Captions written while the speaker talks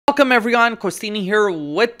Welcome everyone, Costini here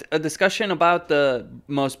with a discussion about the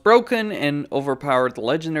most broken and overpowered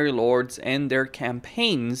legendary lords and their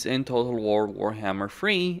campaigns in Total War Warhammer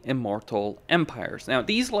 3 Immortal Empires. Now,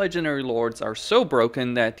 these legendary lords are so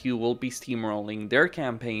broken that you will be steamrolling their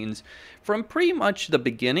campaigns from pretty much the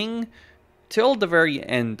beginning till the very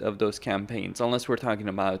end of those campaigns, unless we're talking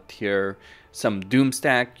about here some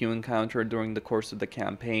doomstack you encounter during the course of the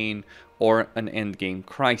campaign or an endgame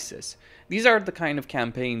crisis. These are the kind of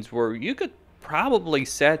campaigns where you could probably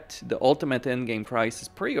set the ultimate endgame crisis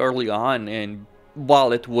pretty early on, and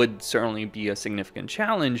while it would certainly be a significant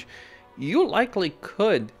challenge, you likely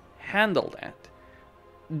could handle that.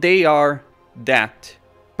 They are that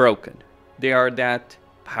broken. They are that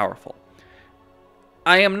powerful.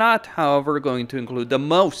 I am not, however, going to include the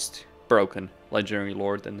most broken legendary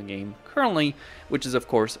lord in the game currently, which is of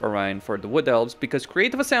course Orion for the Wood Elves, because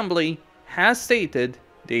Creative Assembly has stated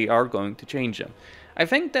they are going to change him. I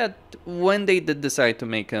think that when they did decide to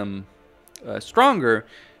make him stronger,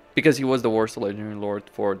 because he was the worst legendary lord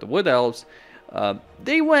for the Wood Elves,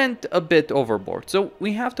 they went a bit overboard. So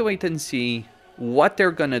we have to wait and see what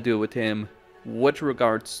they're gonna do with him with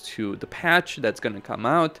regards to the patch that's gonna come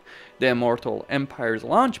out. The Immortal Empires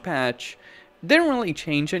launch patch didn't really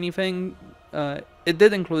change anything. It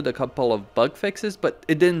did include a couple of bug fixes, but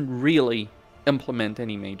it didn't really implement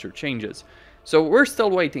any major changes. So we're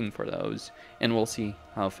still waiting for those, and we'll see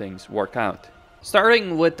how things work out.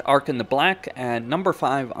 Starting with Arkhan the Black at number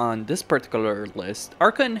 5 on this particular list,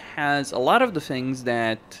 Arkhan has a lot of the things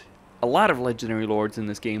that a lot of legendary lords in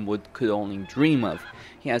this game could only dream of.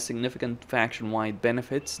 He has significant faction-wide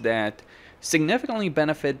benefits that significantly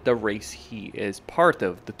benefit the race he is part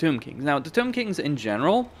of, the Tomb Kings. Now, the Tomb Kings in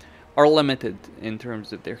general are limited in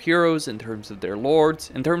terms of their heroes, in terms of their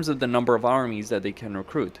lords, in terms of the number of armies that they can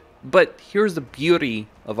recruit. But here's the beauty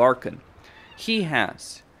of Arkhan. He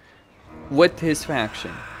has, with his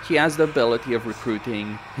faction, he has the ability of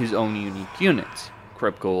recruiting his own unique units.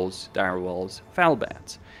 Crypt Ghouls, Direwolves,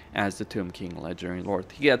 Falbats, as the Tomb King legendary lord.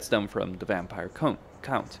 He gets them from the Vampire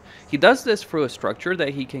Count. He does this through a structure that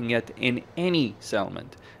he can get in any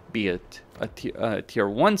settlement, be it a tier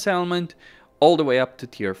 1 settlement, all the way up to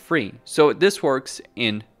tier 3. So this works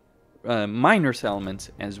in minor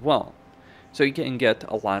settlements as well. So you can get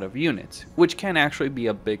a lot of units, which can actually be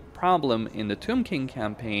a big problem in the Tomb King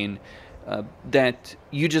campaign, that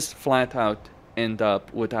you just flat out end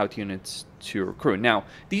up without units to recruit. Now,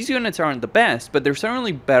 these units aren't the best, but they're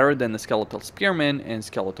certainly better than the Skeletal Spearmen and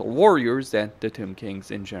Skeletal Warriors that the Tomb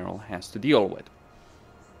Kings in general has to deal with.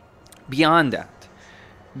 Beyond that,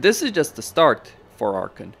 this is just the start for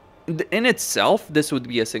Arkhan. In itself, this would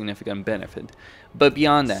be a significant benefit, but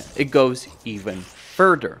beyond that, it goes even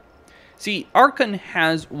further. See, Arkhan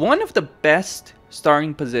has one of the best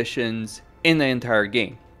starting positions in the entire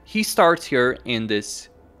game. He starts here in this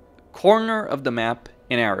corner of the map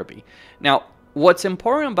in Araby. Now, what's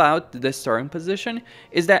important about this starting position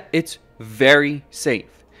is that it's very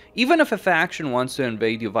safe. Even if a faction wants to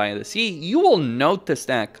invade you via the sea, you will notice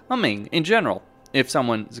that coming in general. If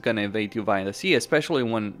someone's going to invade you via the sea, especially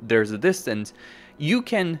when there's a distance, you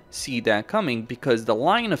can see that coming because the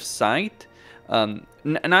line of sight,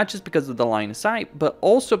 not just because of the line of sight, but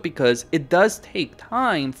also because it does take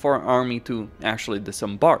time for an army to actually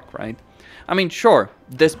disembark, right? I mean, sure,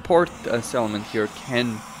 this port settlement here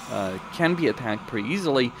can be attacked pretty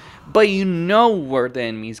easily, but you know where the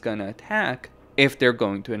enemy is going to attack if they're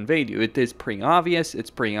going to invade you. It is pretty obvious. It's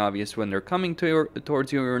pretty obvious when they're coming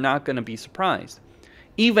towards you. You're not going to be surprised,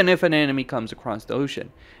 even if an enemy comes across the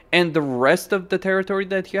ocean. And the rest of the territory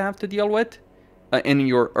that you have to deal with, in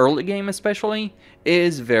your early game especially,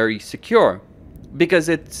 is very secure, because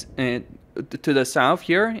it's to the south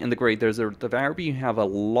here in the Great Desert of Araby. You have a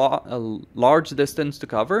large distance to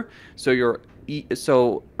cover, so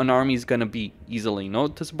an army is going to be easily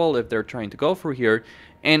noticeable if they're trying to go through here.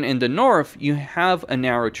 And in the north, you have a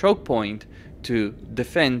narrow choke point to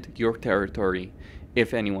defend your territory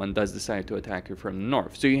if anyone does decide to attack you from the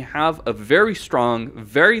north. So you have a very strong,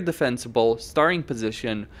 very defensible starting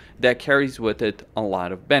position that carries with it a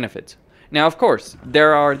lot of benefits. Now, of course,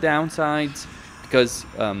 there are downsides, because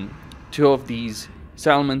 2 of these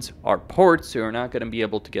settlements are ports, so you're not going to be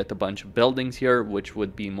able to get a bunch of buildings here, which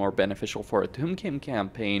would be more beneficial for a Tomb King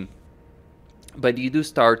campaign. But you do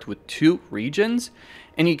start with 2 regions,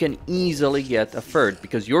 and you can easily get a 3rd,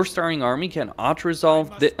 because your starting army can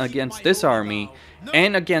auto-resolve against this army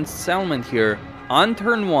and against settlement here on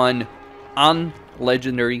turn 1 on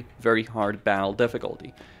legendary very hard battle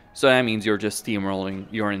difficulty. So that means you're just steamrolling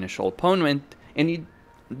your initial opponent, and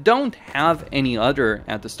don't have any other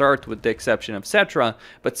at the start with the exception of Cetra,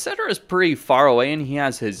 but Cetra is pretty far away and he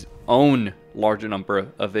has his own larger number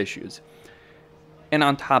of issues. And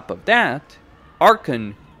on top of that,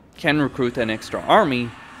 Arkhan can recruit an extra army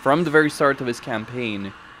from the very start of his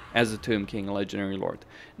campaign as a Tomb King Legendary Lord.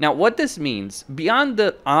 Now what this means, beyond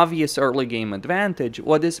the obvious early game advantage,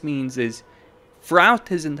 what this means is throughout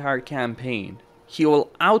his entire campaign, he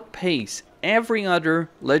will outpace every other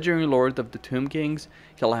Legendary Lord of the Tomb Kings.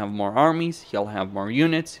 He'll have more armies, he'll have more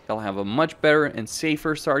units, he'll have a much better and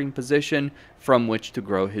safer starting position from which to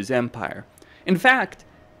grow his empire. In fact,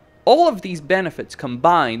 all of these benefits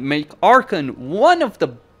combined make Arkhan one of the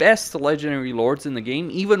best Legendary Lords in the game,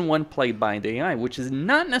 even when played by the AI, which is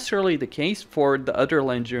not necessarily the case for the other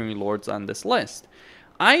Legendary Lords on this list.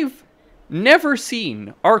 I've never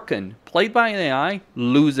seen Arkhan, played by an AI,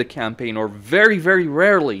 lose a campaign, or very, very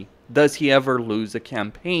rarely does he ever lose a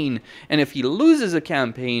campaign. And if he loses a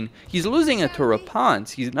campaign, he's losing it to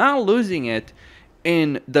Rapunzel. He's not losing it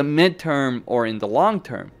in the midterm or in the long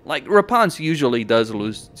term. Like, Rapunzel usually does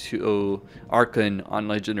lose to Arkhan on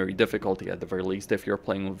Legendary difficulty, at the very least, if you're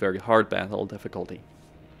playing with very hard battle difficulty,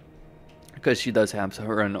 because she does have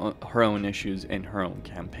her own issues in her own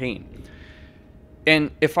campaign.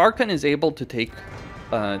 And if Arkhan is able to take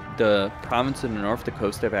the province in the north, the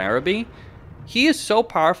coast of Araby, he is so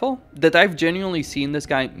powerful that I've genuinely seen this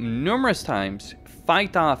guy numerous times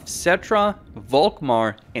fight off Cetra,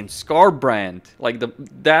 Volkmar, and Skarbrand. Like,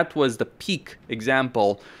 that was the peak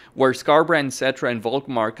example where Skarbrand, Cetra, and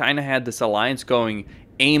Volkmar kind of had this alliance going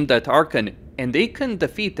aimed at Arkhan, and they couldn't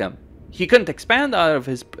defeat him. He couldn't expand out of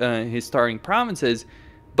his starting provinces,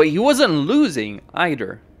 but he wasn't losing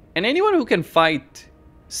either. And anyone who can fight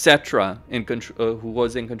Cetra, who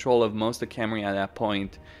was in control of most of Camry at that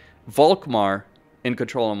point, Volkmar in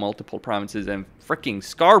control of multiple provinces, and freaking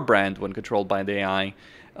Skarbrand when controlled by the AI.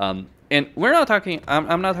 And we're not talking,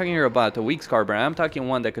 I'm not talking here about a weak Skarbrand, I'm talking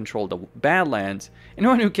one that controlled the Badlands.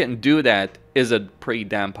 Anyone who can do that is a pretty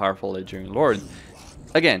damn powerful Legendary Lord.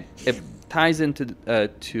 Again, it ties into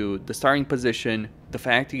to the starting position, the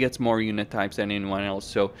fact he gets more unit types than anyone else,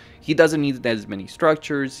 so he doesn't need as many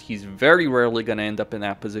structures. He's very rarely going to end up in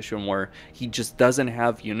that position where he just doesn't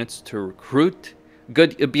have units to recruit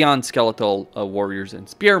good beyond skeletal warriors and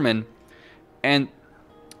spearmen, and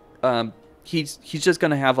he's just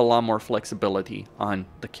going to have a lot more flexibility on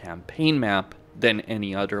the campaign map than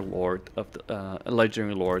any other lord of the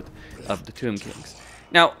Legendary Lord of the Tomb Kings.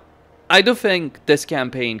 Now, I do think this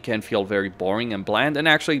campaign can feel very boring and bland, and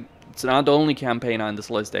actually it's not the only campaign on this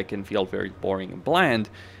list that can feel very boring and bland,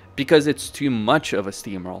 because it's too much of a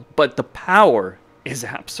steamroll. But the power is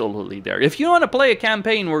absolutely there. If you want to play a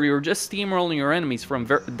campaign where you're just steamrolling your enemies from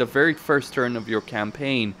the very first turn of your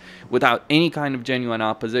campaign without any kind of genuine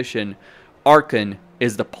opposition, Arkhan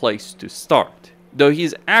is the place to start. Though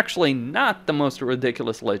he's actually not the most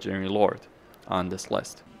ridiculous Legendary Lord on this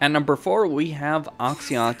list. At number 4, we have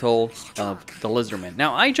Oxyotl of the Lizardmen.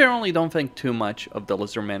 Now, I generally don't think too much of the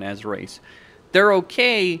Lizardmen as a race. They're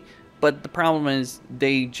okay, but the problem is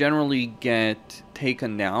they generally get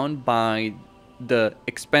taken down by the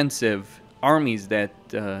expensive armies that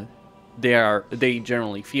they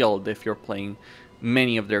generally field if you're playing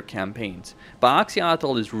many of their campaigns. But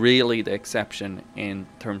Oxyotl is really the exception in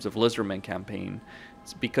terms of Lizardmen campaign.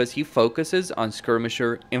 It's because he focuses on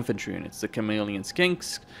skirmisher infantry units, the Chameleon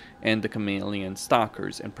Skinks and the Chameleon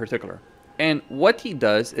Stalkers in particular. And what he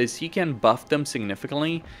does is he can buff them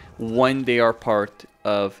significantly when they are part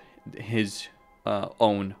of his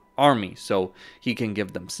own army. So he can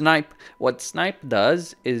give them snipe. What snipe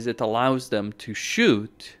does is it allows them to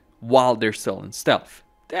shoot while they're still in stealth.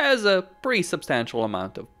 That has a pretty substantial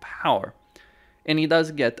amount of power. And he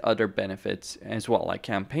does get other benefits as well, like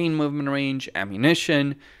campaign movement range,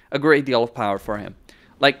 ammunition, a great deal of power for him.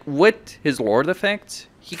 Like, with his Lord effects,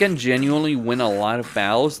 he can genuinely win a lot of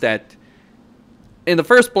battles that, in the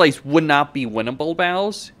first place, would not be winnable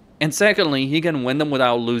battles. And secondly, he can win them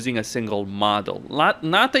without losing a single model.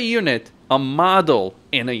 Not a unit, a model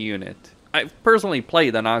in a unit. I've personally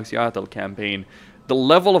played an Oxyotl campaign. The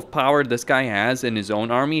level of power this guy has in his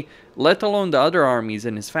own army, let alone the other armies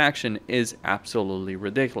in his faction, is absolutely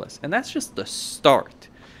ridiculous. And that's just the start.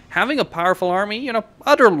 Having a powerful army, you know,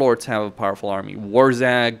 other lords have a powerful army.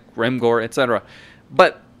 Warzag, Grimgor, etc.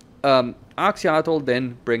 But Oxyotl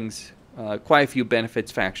then brings quite a few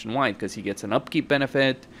benefits faction-wide, because he gets an upkeep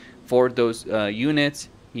benefit for those units.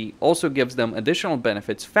 He also gives them additional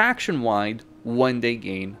benefits faction-wide when they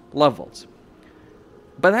gain levels.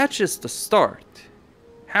 But that's just the start.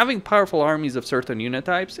 Having powerful armies of certain unit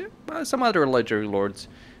types, some other Legendary Lords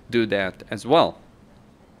do that as well,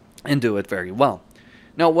 and do it very well.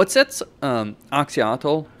 Now, what sets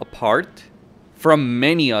Oxyotl apart from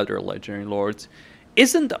many other legendary lords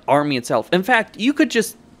isn't the army itself. In fact, you could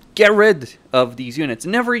just get rid of these units.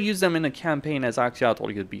 Never use them in a campaign as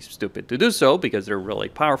Oxyotl. You'd be stupid to do so because they're really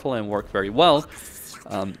powerful and work very well.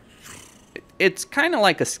 It's kind of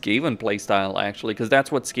like a Skaven playstyle, actually, because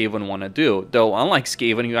that's what Skaven want to do. Though, unlike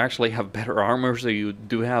Skaven, you actually have better armor, so you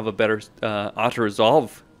do have a better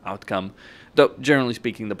auto-resolve outcome. Though, generally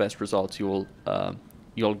speaking, the best results you'll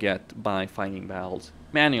get by fighting battles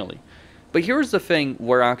manually. But here's the thing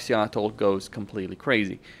where Oxyotl goes completely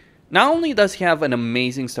crazy. Not only does he have an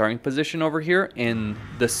amazing starting position over here in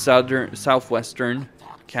the southwestern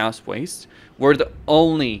Chaos Wastes, we're the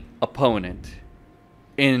only opponent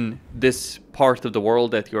in this part of the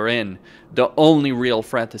world that you're in. The only real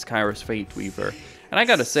threat is Kairos Fateweaver. And I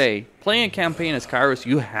gotta say, playing a campaign as Kairos,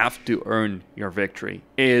 you have to earn your victory.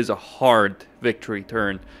 It is a hard victory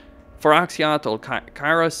turn. For Oxyotl,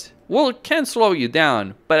 Kairos can slow you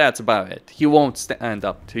down, but that's about it. He won't stand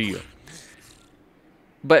up to you.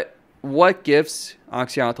 But what gives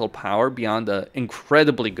Oxyotl power beyond the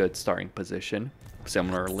incredibly good starting position,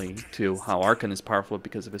 similarly to how Arkhan is powerful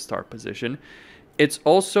because of his start position, it's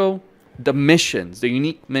also the missions, the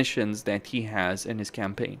unique missions that he has in his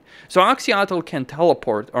campaign. So Oxyotl can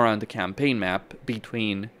teleport around the campaign map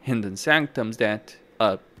between hidden sanctums that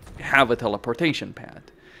have a teleportation pad,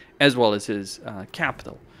 as well as his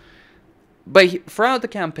capital. But throughout the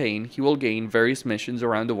campaign, he will gain various missions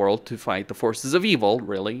around the world to fight the forces of evil,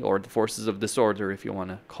 really, or the forces of disorder, if you want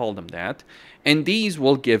to call them that. And these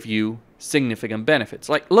will give you significant benefits.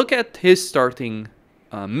 Like, look at his starting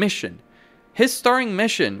mission. His starting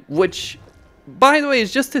mission, which, by the way,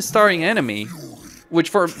 is just his starting enemy, which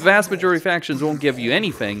for vast majority of factions won't give you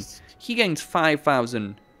anything, he gains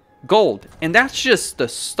 5,000 gold. And that's just the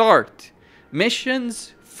start.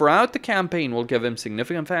 Missions throughout the campaign will give him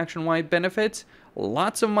significant faction-wide benefits,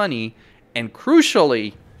 lots of money, and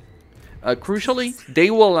crucially,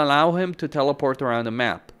 they will allow him to teleport around the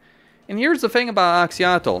map. And here's the thing about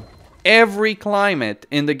Oxyotl. Every climate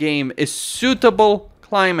in the game is suitable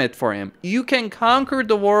climate for him. You can conquer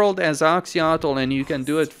the world as Oxyotl, and you can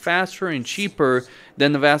do it faster and cheaper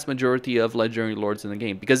than the vast majority of legendary lords in the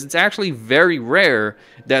game, because it's actually very rare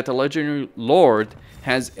that a legendary lord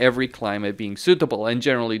has every climate being suitable, and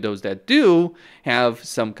generally those that do have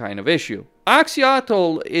some kind of issue.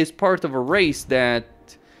 Oxyotl is part of a race that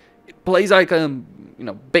plays like a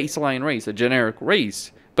baseline race, a generic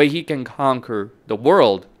race, but he can conquer the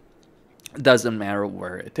world. Doesn't matter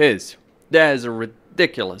where it is. That is a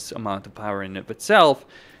ridiculous amount of power in of itself,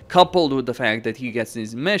 coupled with the fact that he gets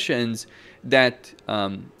these missions that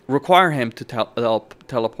require him to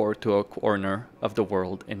teleport to a corner of the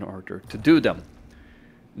world in order to do them.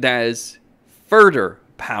 That is further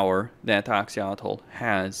power that Oxyotl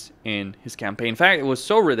has in his campaign. In fact, it was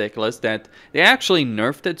so ridiculous that they actually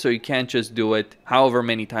nerfed it, so you can't just do it however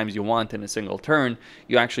many times you want in a single turn.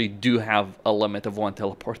 You actually do have a limit of 1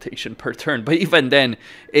 teleportation per turn, but even then,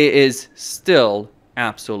 it is still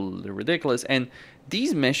absolutely ridiculous. And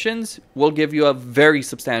these missions will give you a very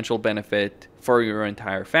substantial benefit for your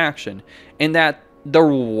entire faction, in that the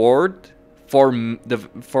reward for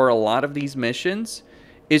a lot of these missions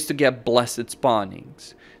is to get blessed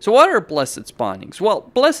spawnings. So what are blessed spawnings? Well,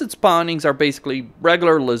 blessed spawnings are basically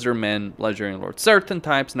regular lizardmen, legendary lords. Certain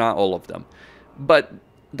types, not all of them. But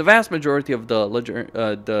the vast majority of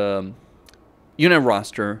the unit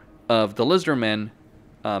roster of the lizardmen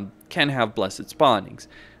can have blessed spawnings.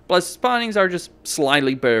 Blessed spawnings are just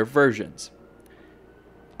slightly better versions.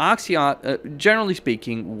 Generally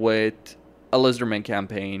speaking, with a lizardman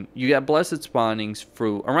campaign, you get blessed spawnings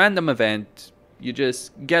through a random event. You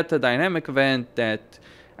just get a dynamic event that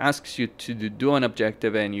asks you to do an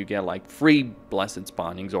objective, and you get like 3 blessed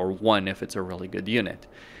spawnings, or 1 if it's a really good unit.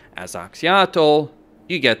 As Oxyotl,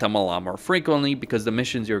 you get them a lot more frequently because the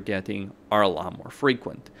missions you're getting are a lot more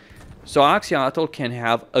frequent. So Oxyotl can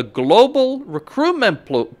have a global recruitment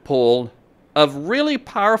pool of really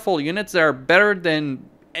powerful units that are better than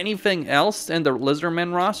anything else in the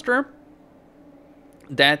lizardman roster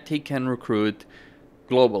that he can recruit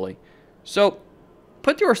globally. So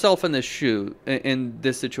put yourself in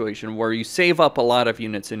this situation where you save up a lot of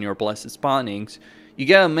units in your blessed spawnings. You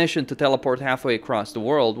get a mission to teleport halfway across the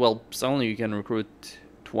world. Well, suddenly you can recruit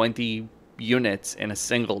 20 units in a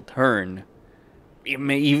single turn,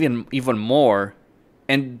 even more,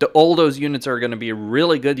 and all those units are going to be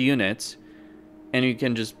really good units, and you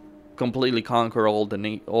can just completely conquer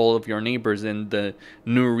all of your neighbors in the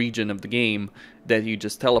new region of the game that you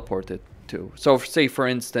just teleported to. So say, for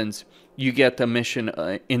instance, you get a mission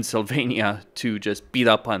in Sylvania to just beat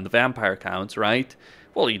up on the vampire counts, right?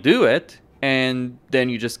 Well, you do it, and then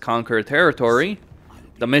you just conquer a territory.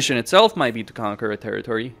 The mission itself might be to conquer a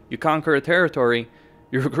territory. You conquer a territory,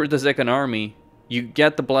 you recruit the second army, you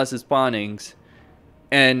get the blessed spawnings,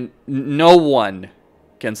 and no one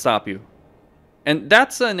can stop you. And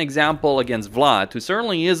that's an example against Vlad, who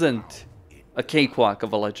certainly isn't a cakewalk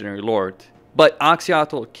of a legendary lord. But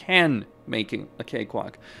Oxyotl can make a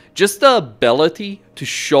cakewalk. Just the ability to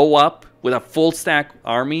show up with a full stack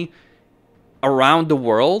army around the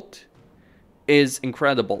world is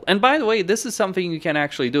incredible. And by the way, this is something you can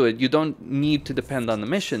actually do. You don't need to depend on the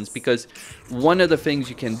missions, because one of the things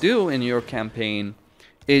you can do in your campaign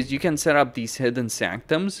is you can set up these hidden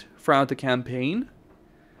sanctums throughout the campaign.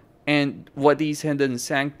 And what these hidden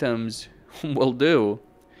sanctums will do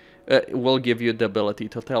will give you the ability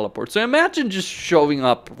to teleport. So imagine just showing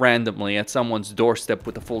up randomly at someone's doorstep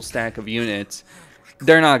with a full stack of units.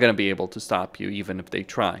 They're not going to be able to stop you even if they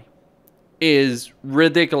try. Is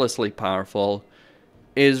ridiculously powerful.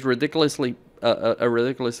 Is ridiculously a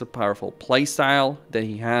ridiculously powerful playstyle that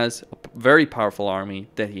he has. A very powerful army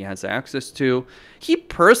that he has access to. He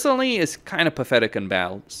personally is kind of pathetic in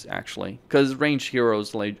battles, actually, because ranged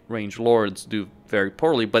heroes, ranged lords do very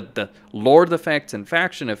poorly, but the lord effects and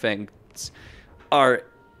faction effects are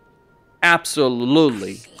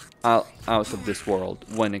absolutely out of this world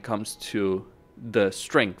when it comes to the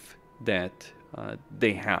strength that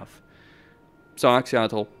they have. So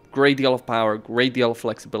Oxyotl, great deal of power, great deal of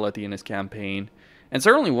flexibility in his campaign, and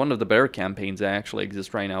certainly one of the better campaigns that actually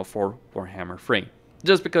exist right now for Warhammer 3.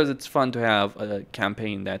 Just because it's fun to have a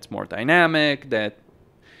campaign that's more dynamic, that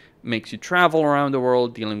makes you travel around the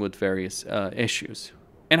world dealing with various issues.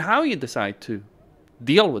 And how you decide to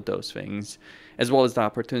deal with those things, as well as the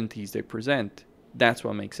opportunities they present, that's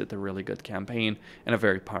what makes it a really good campaign and a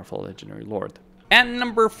very powerful legendary lord. At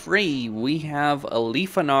number 3, we have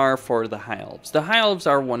Alith Anar for the High Elves. The High Elves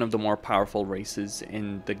are one of the more powerful races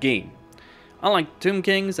in the game. Unlike Tomb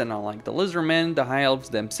Kings and unlike the Lizardmen, the High Elves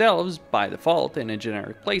themselves, by default in a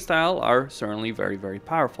generic playstyle, are certainly very, very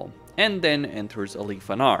powerful. And then enters Alith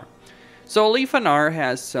Anar. So Alith Anar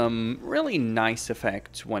has some really nice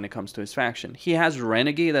effects when it comes to his faction. He has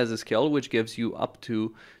Renegade as a skill, which gives you up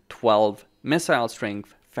to 12 missile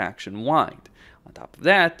strength faction-wide. On top of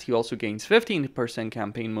that, he also gains 15%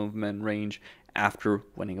 campaign movement range after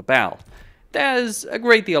winning a battle. That is a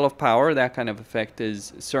great deal of power. That kind of effect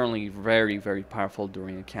is certainly very, very powerful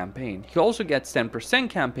during a campaign. He also gets 10%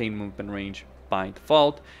 campaign movement range by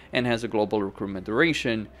default and has a global recruitment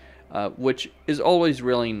duration, which is always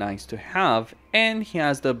really nice to have. And he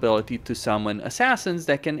has the ability to summon assassins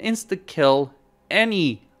that can insta-kill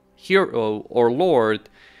any hero or lord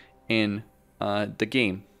in the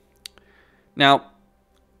game. Now,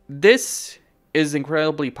 this is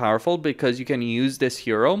incredibly powerful because you can use this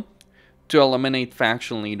hero to eliminate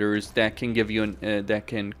faction leaders that can give you that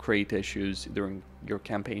can create issues during your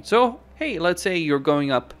campaign. So, hey, let's say you're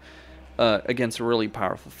going up against a really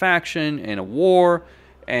powerful faction in a war,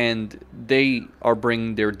 and they are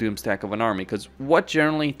bringing their doomstack of an army. Because what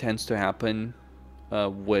generally tends to happen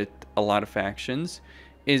with a lot of factions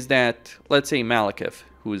is that, let's say Malekith,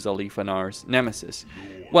 who is Alith Anar's nemesis.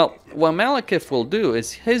 Well, what Malekith will do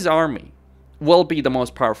is his army will be the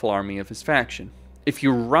most powerful army of his faction. If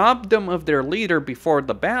you rob them of their leader before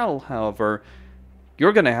the battle, however,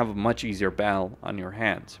 you're going to have a much easier battle on your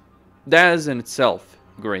hands. That is in itself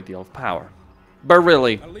a great deal of power. But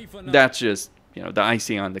really, that's just, you know, the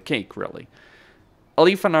icing on the cake, really.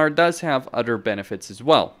 Alith Anar does have other benefits as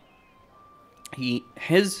well.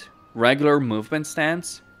 His regular movement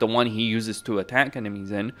stance, the one he uses to attack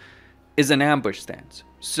enemies in, is an ambush stance.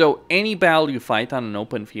 So any battle you fight on an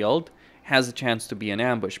open field has a chance to be an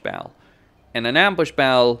ambush battle. And an ambush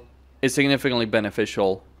battle is significantly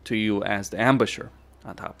beneficial to you as the ambusher.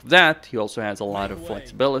 On top of that, he also has a lot of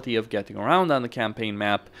flexibility of getting around on the campaign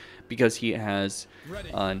map because he has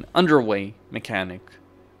an underway mechanic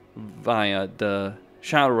via the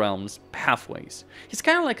Shadow Realm's pathways. He's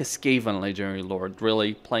kind of like a Skaven legendary lord,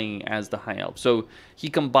 really, playing as the High Elf. So he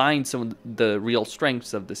combines some of the real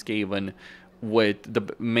strengths of the Skaven with the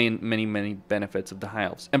many benefits of the High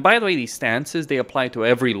Elves. And by the way, these stances, they apply to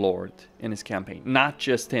every lord in his campaign, not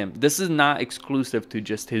just him. This is not exclusive to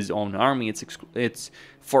just his own army. It's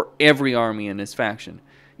for every army in his faction.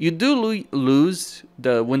 You do lose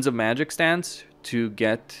the Winds of Magic stance to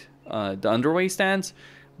get the Underway stance,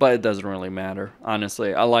 but it doesn't really matter,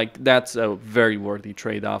 honestly. That's a very worthy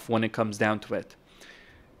trade-off when it comes down to it.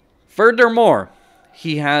 Furthermore,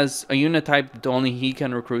 he has a unit type that only he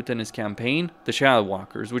can recruit in his campaign, the Shadow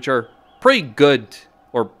Walkers, which are pretty good,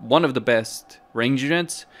 or one of the best range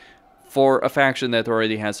units for a faction that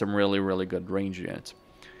already has some really good range units.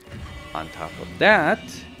 On top of that,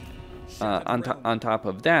 on top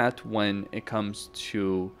of that, when it comes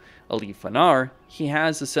to Alith Anar, he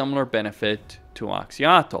has a similar benefit to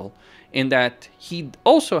Oxyotl, in that he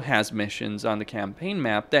also has missions on the campaign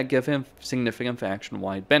map that give him significant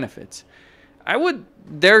faction-wide benefits. I would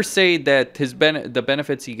dare say that the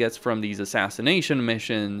benefits he gets from these assassination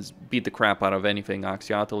missions beat the crap out of anything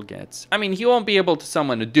Oxyotl gets. I mean, he won't be able to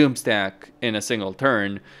summon a Doomstack in a single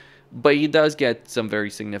turn, but he does get some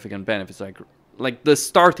very significant benefits, like the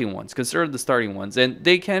starting ones. Consider the starting ones, and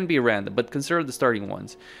they can be random, but consider the starting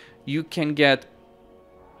ones. You can get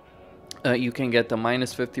the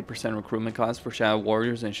minus 50% recruitment cost for Shadow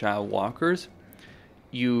Warriors and Shadow Walkers.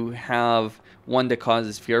 You have one that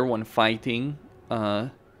causes fear when fighting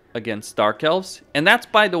against Dark Elves. And that's,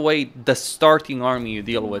 by the way, the starting army you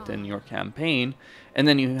deal with in your campaign. And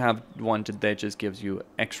then you have one that just gives you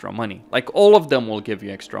extra money. Like, all of them will give you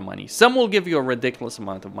extra money. Some will give you a ridiculous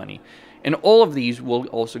amount of money. And all of these will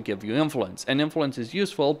also give you influence. And influence is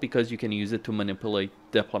useful because you can use it to manipulate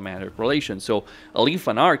diplomatic relations. So Alith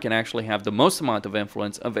Anar can actually have the most amount of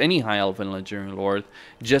influence of any High Elven Legendary Lord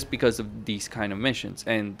just because of these kind of missions.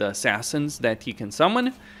 And the assassins that he can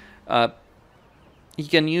summon, he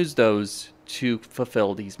can use those to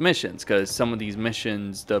fulfill these missions, because some of these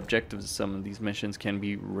missions, the objectives of some of these missions can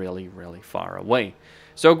be really, really far away.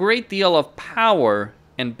 So a great deal of power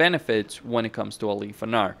and benefits when it comes to Alith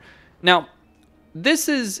Anar. Now, this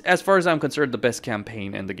is, as far as I'm concerned, the best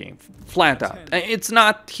campaign in the game, flat out. He's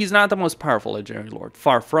not the most powerful Legendary Lord,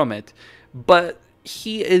 far from it, but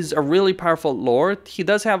he is a really powerful Lord. He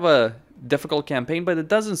does have a difficult campaign, but it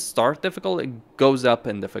doesn't start difficult, it goes up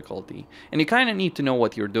in difficulty. And you kind of need to know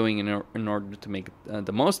what you're doing in order to make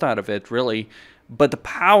the most out of it, really. But the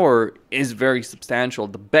power is very substantial.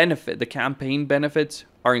 The campaign benefits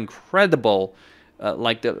are incredible.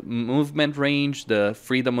 Like the movement range, the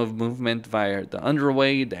freedom of movement via the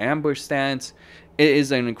underway, the ambush stance. It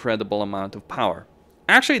is an incredible amount of power.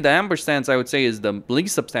 Actually, the ambush stance, I would say, is the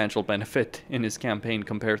least substantial benefit in his campaign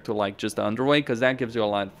compared to like just the underway, because that gives you a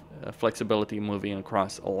lot of flexibility moving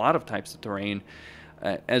across a lot of types of terrain,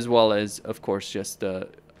 as well as, of course, just the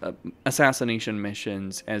assassination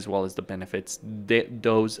missions, as well as the benefits that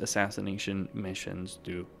those assassination missions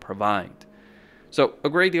do provide. So a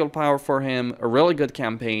great deal of power for him, a really good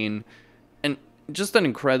campaign, and just an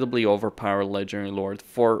incredibly overpowered Legendary Lord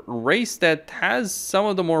for a race that has some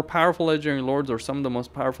of the more powerful Legendary Lords, or some of the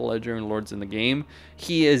most powerful Legendary Lords in the game.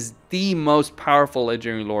 He is the most powerful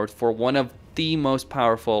Legendary Lord for one of the most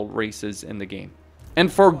powerful races in the game,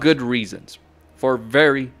 and for good reasons, for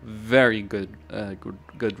very, very good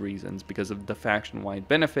reasons, because of the faction-wide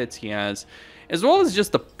benefits he has, as well as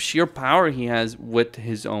just the sheer power he has with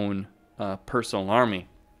his own personal army.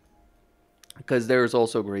 Because there's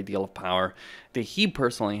also a great deal of power that he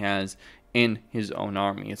personally has in his own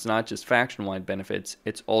army. It's not just faction-wide benefits,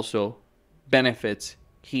 it's also benefits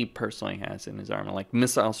he personally has in his army, like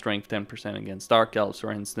missile strength 10% against Dark Elves,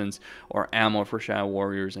 for instance, or ammo for Shadow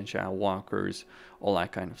Warriors and Shadow Walkers, all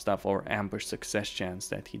that kind of stuff, or ambush success chance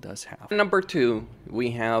that he does have. Number 2,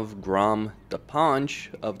 we have Grom the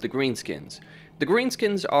Paunch of the Greenskins. The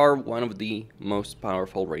Greenskins are one of the most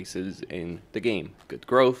powerful races in the game. Good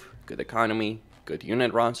growth, good economy, good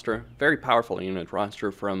unit roster, very powerful unit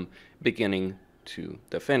roster from beginning to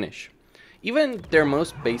the finish. Even their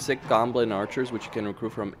most basic Goblin Archers, which you can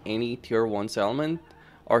recruit from any Tier 1 settlement,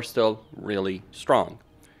 are still really strong.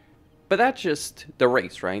 But that's just the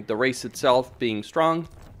race, right? The race itself being strong,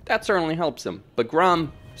 that certainly helps them. But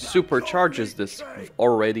Grom supercharges this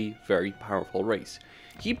already very powerful race.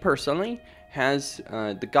 He personally has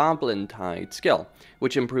the Goblin Tide skill,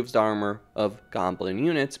 which improves the armor of Goblin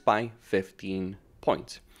units by 15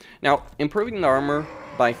 points. Now, improving the armor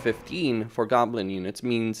by 15 for Goblin units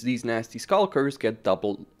means these nasty Skulkers get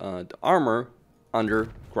double the armor under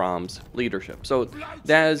Grom's leadership. So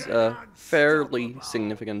that is a fairly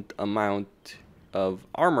significant amount of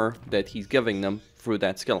armor that he's giving them through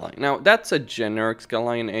that skill line. Now, that's a generic skill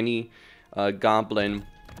line. Any Goblin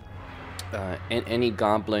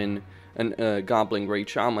Great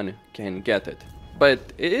Shaman can get it.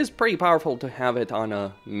 But it is pretty powerful to have it on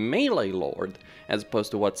a melee lord, as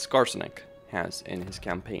opposed to what Skarsnik has in his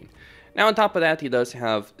campaign. Now, on top of that, he does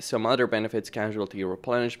have some other benefits: casualty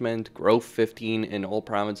replenishment, growth 15 in all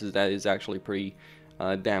provinces. That is actually pretty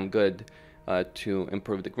damn good to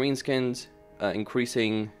improve the Greenskins,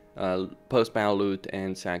 increasing post-battle loot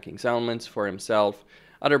and sacking settlements for himself,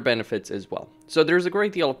 other benefits as well. So there's a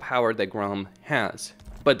great deal of power that Grom has,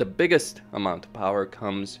 but the biggest amount of power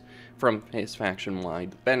comes from his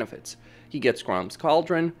faction-wide benefits. He gets Grom's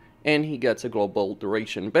Cauldron, and he gets a global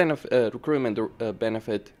duration benefit, recruitment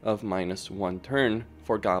benefit of -1 turn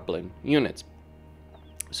for goblin units.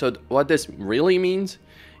 So what this really means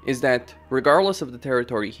is that regardless of the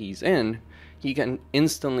territory he's in, he can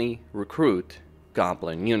instantly recruit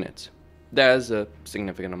goblin units. That is a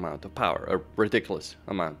significant amount of power, a ridiculous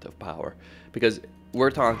amount of power, because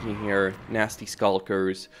we're talking here nasty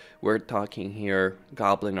skulkers, we're talking here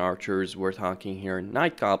goblin archers, we're talking here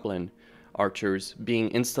night goblin archers being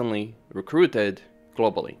instantly recruited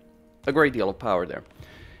globally. A great deal of power there.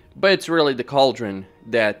 But it's really the Cauldron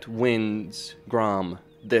that wins Grom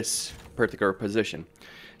this particular position.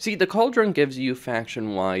 See, the Cauldron gives you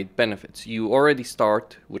faction-wide benefits. You already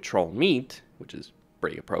start with troll meat, which is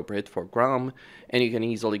pretty appropriate for Grom, and you can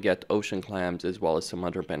easily get ocean clams as well as some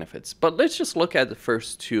other benefits. But let's just look at the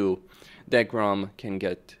first two that Grom can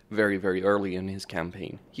get very, very early in his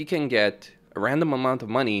campaign. He can get a random amount of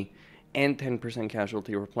money and 10%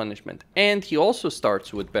 casualty replenishment. And he also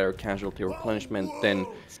starts with better casualty replenishment than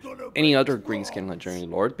any other Greenskin Legendary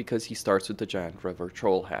Lord, because he starts with the Giant River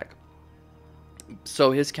Troll Hag.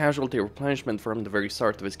 So his casualty replenishment from the very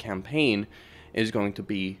start of his campaign is going to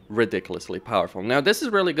be ridiculously powerful. Now, this is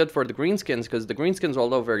really good for the Greenskins, because the Greenskins,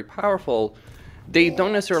 although very powerful, they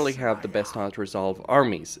don't necessarily have the best auto-resolve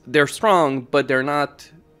armies. They're strong, but they're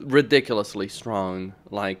not ridiculously strong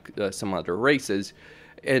like some other races.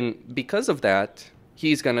 And because of that,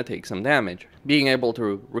 he's going to take some damage. Being able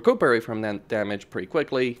to recuperate from that damage pretty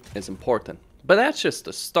quickly is important. But that's just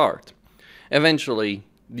the start. Eventually,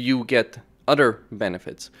 you get other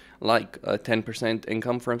benefits, like a 10%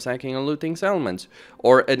 income from sacking and looting settlements,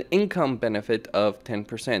 or an income benefit of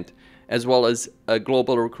 10%, as well as a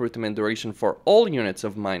global recruitment duration for all units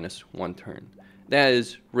of -1 turn. That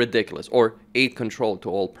is ridiculous. Or 8 control to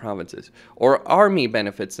all provinces. Or army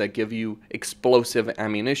benefits that give you explosive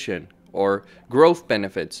ammunition. Or growth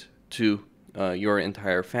benefits to your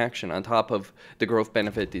entire faction, on top of the growth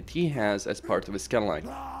benefit that he has as part of his skill line.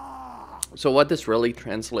 So what this really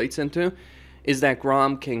translates into is that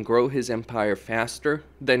Grom can grow his empire faster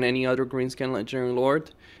than any other Greenskin Legendary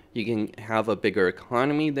Lord. He can have a bigger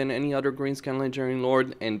economy than any other Greenskin Legendary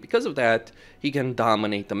Lord, and because of that, he can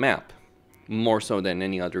dominate the map more so than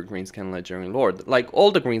any other Greenskin Legendary Lord. Like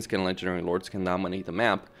all the Greenskin Legendary Lords can dominate the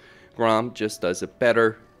map, Grom just does it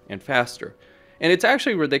better and faster. And it's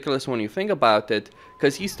actually ridiculous when you think about it,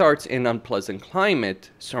 because he starts in unpleasant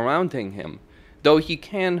climate surrounding him. Though he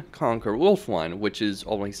can conquer Ulthuan, which is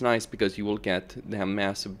always nice because you will get the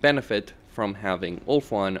massive benefit from having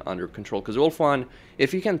Ulthuan under control. Because Ulthuan,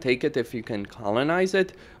 if you can take it, if you can colonize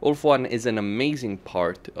it, Ulthuan is an amazing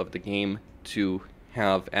part of the game to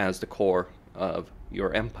have as the core of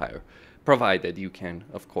your empire, provided you can,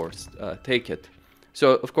 of course, take it.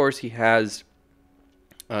 So, of course, he has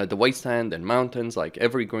the wasteland and mountains like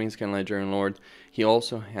every Greenskin Legendary Lord. He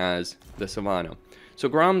also has the Savannah. So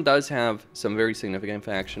Grom does have some very significant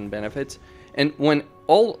faction benefits, and when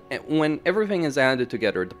everything is added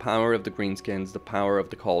together, the power of the Greenskins, the power of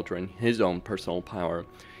the Cauldron, his own personal power,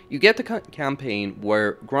 you get the campaign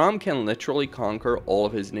where Grom can literally conquer all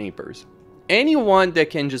of his neighbors. Anyone that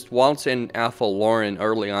can just waltz in Athel Lorem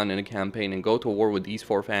early on in a campaign and go to war with these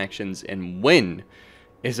 4 factions and win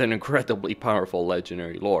is an incredibly powerful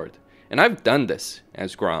Legendary Lord. And I've done this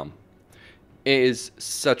as Grom. It is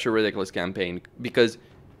such a ridiculous campaign, because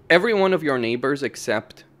every one of your neighbors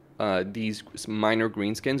except these minor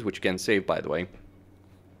greenskins, which you can save by the way,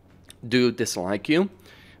 do dislike you,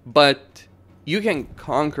 but you can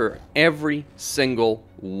conquer every single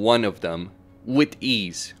one of them with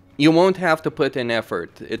ease. You won't have to put in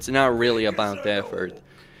effort. It's not really about the effort.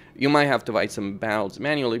 You might have to fight some battles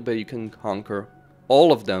manually, but you can conquer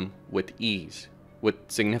all of them with ease, with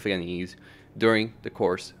significant ease, during the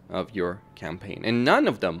course of your campaign. And none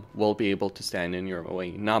of them will be able to stand in your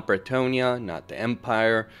way. Not Bretonia, not the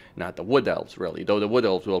Empire, not the Wood Elves, really. Though the Wood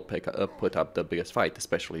Elves will put up the biggest fight,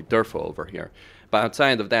 especially Durfo over here. But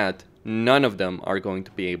outside of that, none of them are going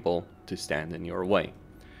to be able to stand in your way.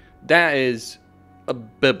 That is a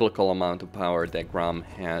biblical amount of power that Grom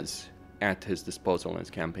has at his disposal in his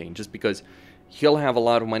campaign. Just because he'll have a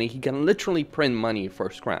lot of money, he can literally print money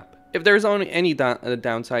for scrap. If there's only any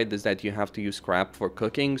downside, is that you have to use scrap for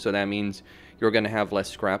cooking, so that means you're going to have less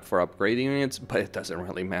scrap for upgrading units, but it doesn't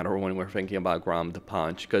really matter when we're thinking about Grom the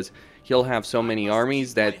Paunch, because he'll have so many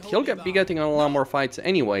armies that he'll be getting a lot more fights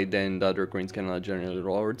anyway than the other Greenskin Legendary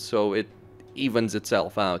Lords, so it evens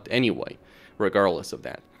itself out anyway, regardless of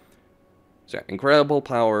that. So, incredible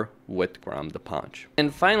power with Grom the Paunch.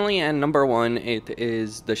 And finally, at number 1, it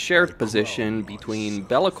is the shared position between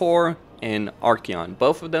Be'lakor and Archaon.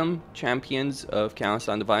 Both of them champions of Chaos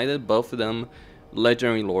Undivided, both of them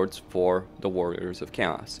legendary lords for the Warriors of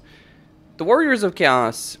Chaos. The Warriors of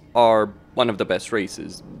Chaos are one of the best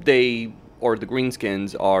races. They, or the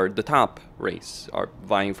Greenskins, are the top race, are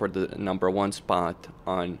vying for the #1 spot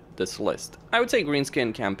on this list. I would say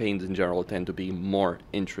Greenskin campaigns in general tend to be more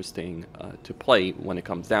interesting to play when it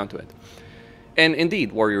comes down to it. And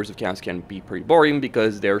indeed, Warriors of Chaos can be pretty boring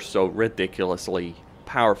because they're so ridiculously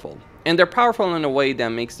powerful. And they're powerful in a way that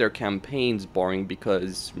makes their campaigns boring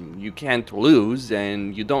because you can't lose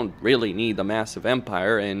and you don't really need a massive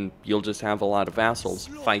empire and you'll just have a lot of vassals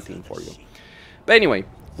fighting for you. But anyway,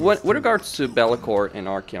 with regards to Be'lakor and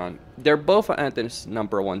Archaon, they're both at this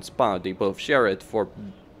 #1 spot. They both share it for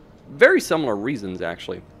very similar reasons,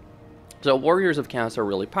 actually. So Warriors of Chaos are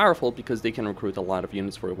really powerful because they can recruit a lot of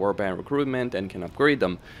units for warband recruitment and can upgrade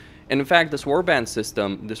them. And in fact, this warband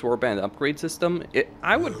system, this warband upgrade system,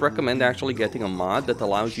 I would recommend actually getting a mod that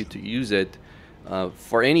allows you to use it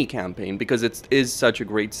for any campaign, because it is such a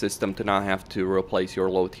great system to not have to replace your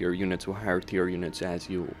low tier units with higher tier units as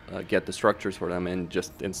you get the structures for them, and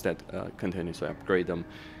just instead continuously upgrade them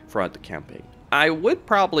throughout the campaign. I would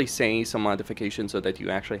probably say some modifications so that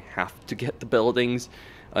you actually have to get the buildings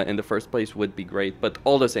in the first place would be great, but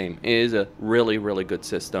all the same, it is a really, really good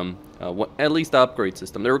system, at least the upgrade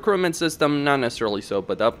system. The recruitment system, not necessarily so,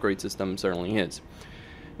 but the upgrade system certainly is.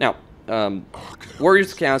 Now,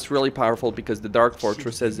 Warriors of Chaos really powerful because the Dark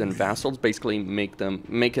Fortresses and Vassals basically make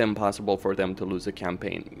it impossible for them to lose a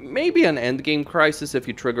campaign. Maybe an endgame crisis if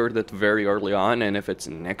you triggered it very early on, and if it's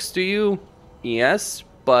next to you, yes,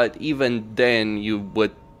 but even then you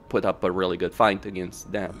would put up a really good fight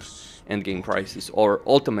against that endgame crisis or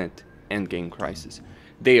ultimate endgame crisis.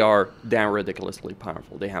 They are damn ridiculously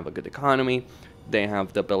powerful. They have a good economy. They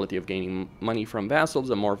have the ability of gaining money from vassals.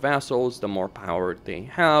 The more vassals, the more power they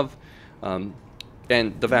have.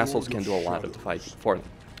 And the vassals can do a lot of the fighting for them.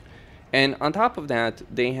 And on top of that,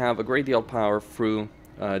 they have a great deal of power through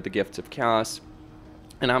the Gifts of Chaos.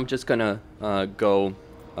 And I'm just gonna go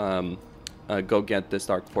get this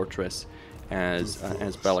Dark Fortress as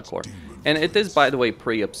Be'lakor. And it is, by the way,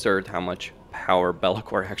 pretty absurd how much power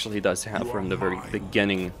Be'lakor actually does have from the very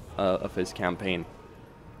beginning of his campaign.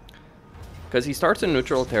 Because he starts in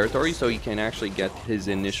neutral territory, so he can actually get his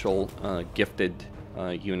initial gifted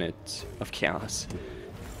units of chaos.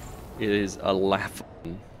 It is a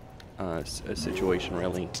laughing situation,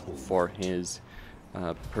 really, for his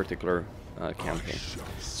particular campaign.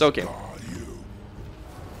 So, okay.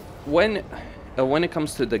 When it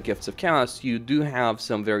comes to the Gifts of Chaos, you do have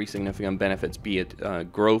some very significant benefits, be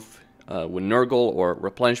it growth with Nurgle or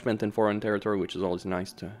replenishment in foreign territory, which is always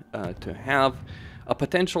nice to have. A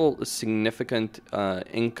potential significant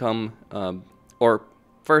income, or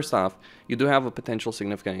first off, you do have a potential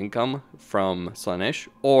significant income from Slaanesh,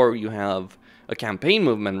 or you have a campaign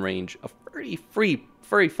movement range of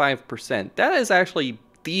 35%. That is actually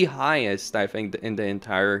the highest, I think, in the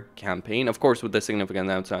entire campaign. Of course, with the significant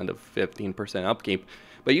downside of 15% upkeep,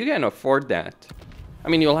 but you can afford that. I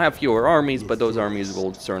mean, you'll have fewer armies, but those armies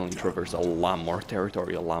will certainly traverse a lot more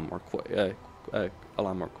territory, a lot more quickly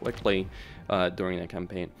during the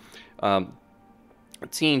campaign.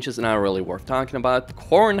 Siege is not really worth talking about.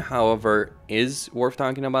 Corn, however, is worth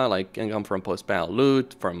talking about, like income from post-battle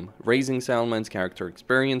loot, from raising settlements, character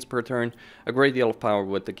experience per turn, a great deal of power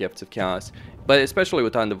with the Gifts of Chaos, but especially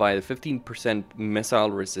with Undivided, 15% missile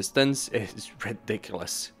resistance is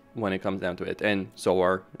ridiculous when it comes down to it, and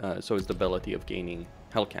so is the ability of gaining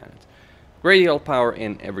Hell Cannons. Great deal of power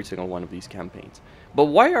in every single one of these campaigns. But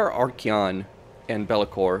why are Archaon and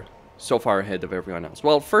Be'lakor so far ahead of everyone else?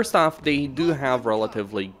 Well, first off, they do have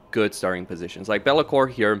relatively good starting positions. Like Be'lakor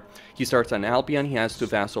here, he starts on Albion, he has 2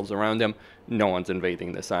 vassals around him, no one's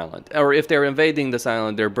invading this island. Or if they're invading this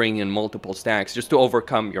island, they're bringing in multiple stacks just to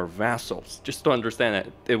overcome your vassals. Just to understand that,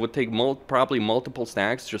 it would take probably multiple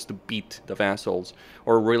stacks just to beat the vassals,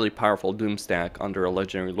 or a really powerful Doom stack under a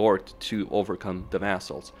Legendary Lord to overcome the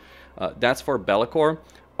vassals. That's for Be'lakor.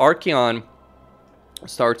 Archaon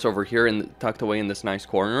starts over here and tucked away in this nice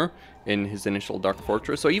corner in his initial Dark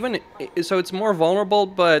Fortress. So it's more vulnerable,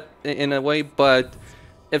 but in a way, but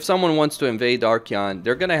if someone wants to invade Archaon,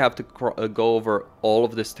 they're going to have to go over all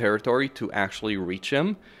of this territory to actually reach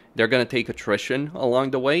him. They're going to take attrition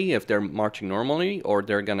along the way if they're marching normally, or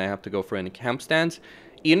they're going to have to go for any camp stands.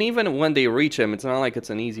 And even when they reach him, it's not like it's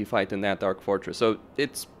an easy fight in that Dark Fortress. So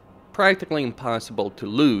it's practically impossible to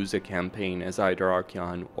lose a campaign as either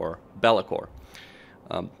Archaon or Be'lakor.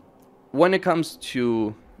 When it comes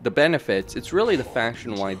to the benefits, it's really the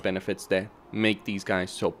faction-wide benefits that make these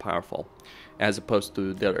guys so powerful, as opposed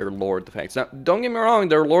to their lord effects. Now, don't get me wrong,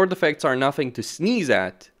 their lord effects are nothing to sneeze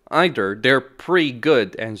at either. They're pretty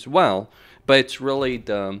good as well, but it's really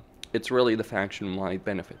the faction-wide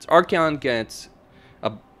benefits. Archaon gets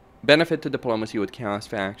a benefit to diplomacy with chaos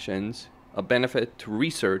factions, a benefit to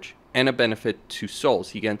research, and a benefit to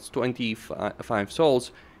souls. He gets 25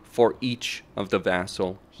 souls for each of the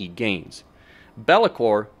vassal he gains.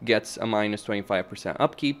 Be'lakor gets a minus 25%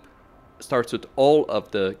 upkeep, starts with all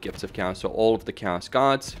of the gifts of chaos, so all of the chaos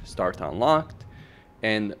gods start unlocked,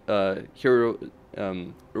 and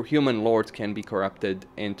human lords can be corrupted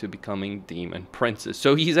into becoming demon princes.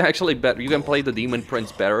 So he's actually better. You can play the demon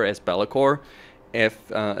prince better as Be'lakor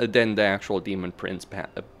than the actual demon prince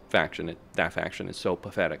faction. That faction is so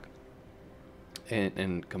pathetic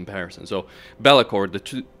in comparison. So Be'lakor,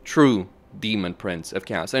 the true demon prince of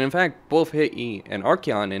chaos, and in fact both he and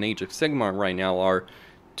Archaon in Age of Sigmar right now are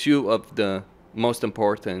two of the most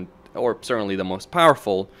important, or certainly the most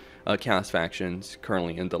powerful chaos factions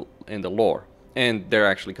currently in the lore, and they're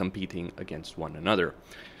actually competing against one another.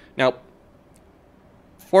 Now,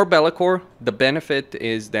 for Be'lakor, the benefit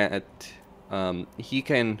is that he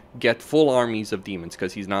can get full armies of demons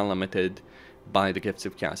because he's not limited by the gifts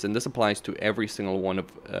of chaos, and this applies to every single one of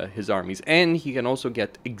his armies. And he can also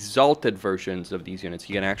get exalted versions of these units.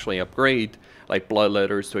 He can actually upgrade like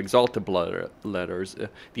bloodletters to exalted bloodletters,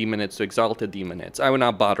 demonids to exalted demonids. I would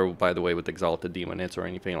not bother, by the way, with exalted demonids or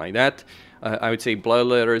anything like that. I would say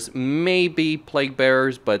bloodletters, maybe plague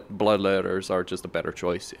bearers, but bloodletters are just a better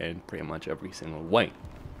choice in pretty much every single way.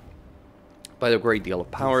 But a great deal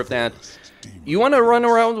of power of that. You want to run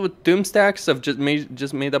around with doom stacks of just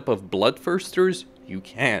made up of bloodthirsters? You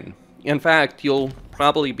can. In fact, you'll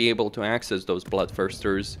probably be able to access those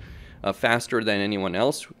bloodthirsters faster than anyone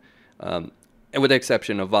else, with the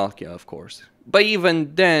exception of Valkia, of course. But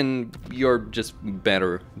even then, you're just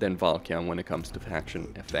better than Valkia when it comes to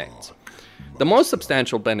faction effects. The most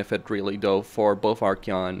substantial benefit, really, though, for both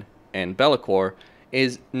Archaon and Be'lakor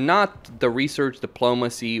is not the research,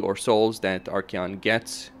 diplomacy, or souls that Archaon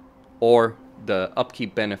gets, or the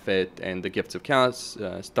upkeep benefit and the gifts of chaos,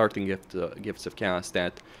 starting gifts of chaos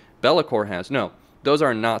that Be'lakor has. No, those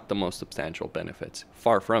are not the most substantial benefits.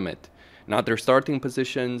 Far from it. Not their starting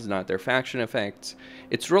positions, not their faction effects.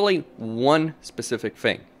 It's really one specific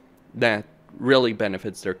thing that really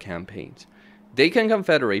benefits their campaigns. They can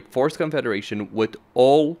force confederation with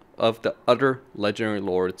all of the other legendary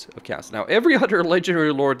lords of chaos. Now, every other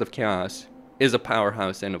legendary lord of chaos is a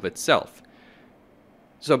powerhouse in of itself.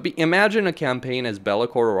 So imagine a campaign as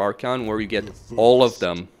Be'lakor or Archaon where you get all of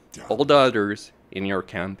them, all the others in your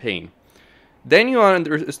campaign. Then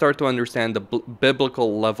you start to understand the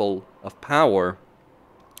biblical level of power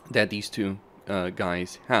that these two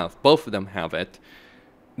guys have. Both of them have it.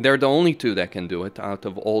 They're the only two that can do it out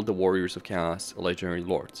of all the Warriors of Chaos legendary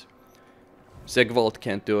lords. Sigvald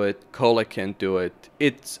can't do it, Kolek can't do it.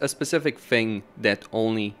 It's a specific thing that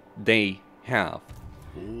only they have.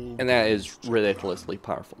 And that is ridiculously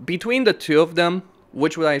powerful. Between the two of them,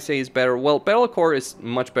 which would I say is better? Well, Be'lakor is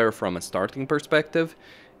much better from a starting perspective,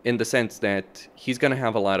 in the sense that he's going to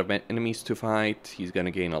have a lot of enemies to fight, he's going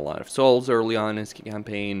to gain a lot of souls early on in his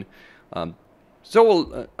campaign. I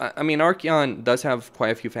mean, Archaon does have quite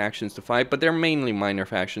a few factions to fight, but they're mainly minor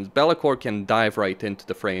factions. Be'lakor can dive right into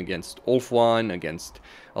the fray against Ulfwan, against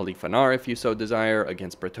Alith Anar if you so desire,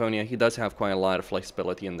 against Bretonnia. He does have quite a lot of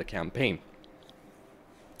flexibility in the campaign.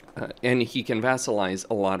 And he can vassalize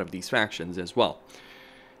a lot of these factions as well.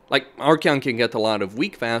 Like, Archaon can get a lot of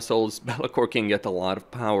weak vassals, Be'lakor can get a lot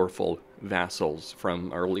of powerful vassals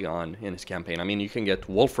from early on in his campaign. I mean, you can get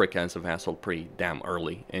Wulfric as a vassal pretty damn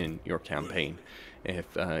early in your campaign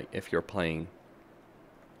if you're playing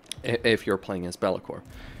as Be'lakor.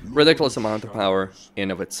 Ridiculous amount of power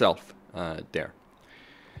in of itself there.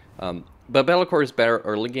 But Be'lakor is better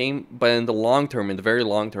early game, but in the long term, in the very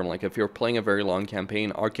long term, like if you're playing a very long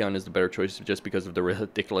campaign, Archaon is the better choice just because of the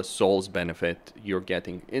ridiculous souls benefit you're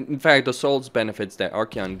getting. In fact, the souls benefits that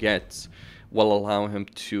Archaon gets will allow him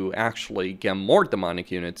to actually get more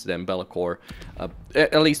demonic units than Be'lakor,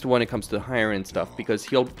 at least when it comes to higher end stuff, because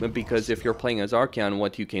if you're playing as Archaon,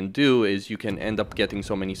 what you can do is you can end up getting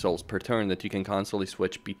so many souls per turn that you can constantly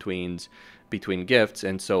switch between gifts,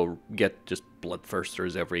 and so get just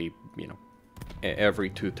bloodthirsters every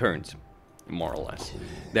 2 turns, more or less.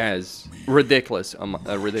 That is a ridiculous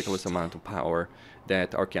amount of power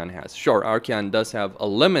that Archaon has. Sure, Archaon does have a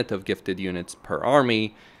limit of gifted units per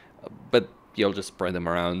army, but you'll just spread them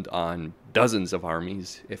around on dozens of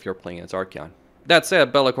armies if you're playing as Archaon. That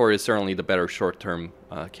said, Be'lakor is certainly the better short-term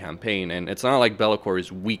campaign, and it's not like Be'lakor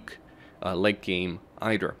is weak late game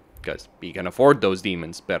either, because he can afford those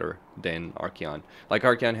demons better than Archaon. Like,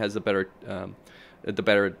 Archaon has the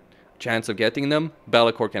better chance of getting them,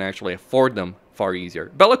 Be'lakor can actually afford them far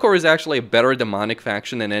easier. Be'lakor is actually a better demonic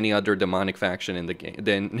faction than any other demonic faction in the game,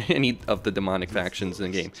 than any of the demonic factions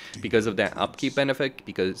in the game, because of that upkeep benefit,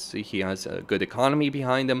 because he has a good economy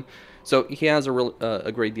behind him. So he has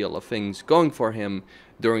a great deal of things going for him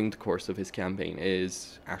during the course of his campaign. It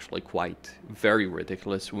is actually quite very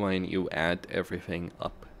ridiculous when you add everything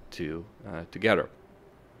up together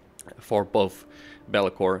for both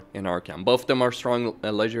Be'lakor and Archaon. Both of them are strong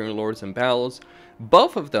legendary lords in battles.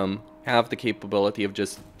 Both of them have the capability of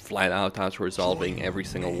just flat out resolving every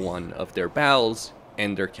single one of their battles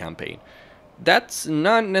and their campaign. That's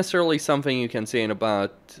not necessarily something you can say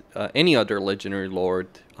about any other legendary lord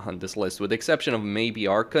on this list, with the exception of maybe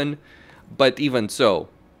Arkhan. But even so,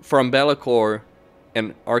 from Be'lakor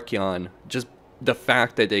and Archaon, just the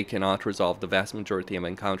fact that they cannot resolve the vast majority of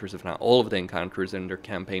encounters, if not all of the encounters in their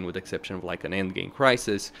campaign, with the exception of like an endgame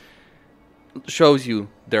crisis, shows you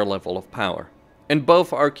their level of power. And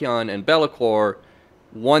both Archaon and Be'lakor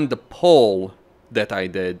won the poll that I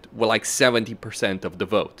did with like 70% of the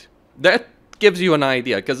vote. That gives you an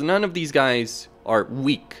idea, because none of these guys are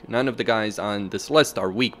weak. None of the guys on this list are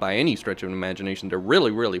weak by any stretch of the imagination. They're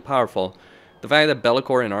really, really powerful. The fact that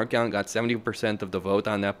Be'lakor and Archaon got 70% of the vote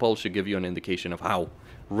on that poll should give you an indication of how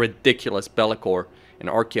ridiculous Be'lakor and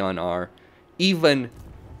Archaon are, even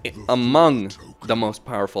among the most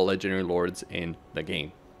powerful legendary lords in the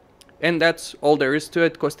game. And that's all there is to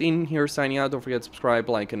it. Costin here signing out. Don't forget to subscribe,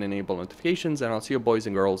 like, and enable notifications, and I'll see you boys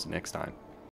and girls next time.